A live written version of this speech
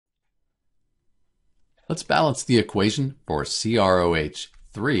Let's balance the equation for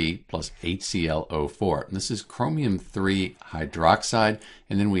CrOH3 plus HClO4. And this is chromium 3 hydroxide,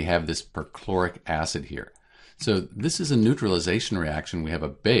 and then we have this perchloric acid here. So this is a neutralization reaction. We have a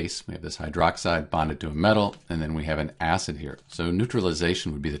base, we have this hydroxide bonded to a metal, and then we have an acid here. So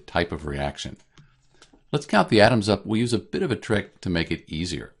neutralization would be the type of reaction. Let's count the atoms up. We'll use a bit of a trick to make it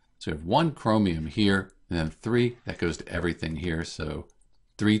easier. So we have 1 chromium here, and then 3, that goes to everything here. So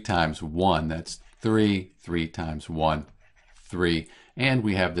 3 times 1, that's 3, 3 times 1, 3. And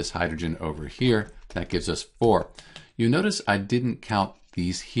we have this hydrogen over here. That gives us 4. You notice I didn't count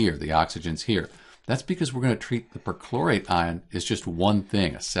these here, the oxygens here. That's because we're going to treat the perchlorate ion as just one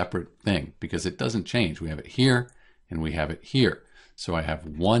thing, a separate thing, because it doesn't change. We have it here, and we have it here. So I have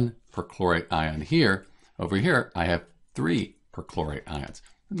 1 perchlorate ion here. Over here, I have 3 perchlorate ions.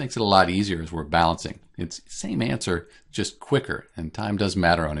 It makes it a lot easier as we're balancing. It's the same answer, just quicker, and time does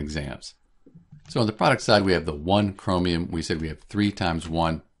matter on exams. So on the product side, we have the 1 chromium. We said we have 3 times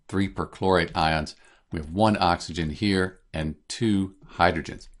 1, 3 perchlorate ions. We have 1 oxygen here and 2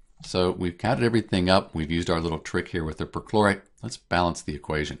 hydrogens. So we've counted everything up. We've used our little trick here with the perchlorate. Let's balance the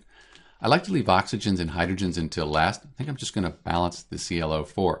equation. I like to leave oxygens and hydrogens until last. I think I'm just going to balance the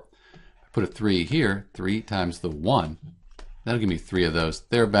ClO4. I put a 3 here, 3 times the 1. That'll give me 3 of those.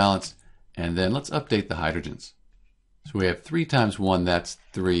 They're balanced. And then let's update the hydrogens. So we have 3 times 1, that's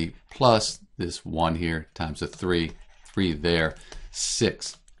 3, plus this 1 here times the 3, 3 there,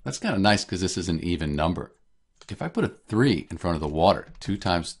 6. That's kind of nice because this is an even number. If I put a 3 in front of the water, 2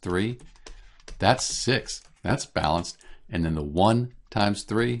 times 3, that's 6. That's balanced. And then the 1 times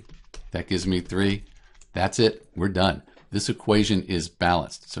 3, that gives me 3. That's it. We're done. This equation is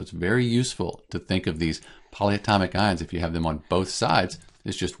balanced. So it's very useful to think of these polyatomic ions, if you have them on both sides,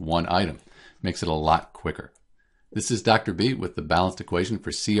 as just one item. Makes it a lot quicker. This is Dr. B with the balanced equation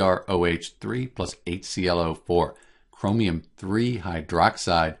for CrOH3 plus HClO4, chromium 3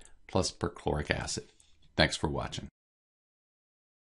 hydroxide plus perchloric acid. Thanks for watching.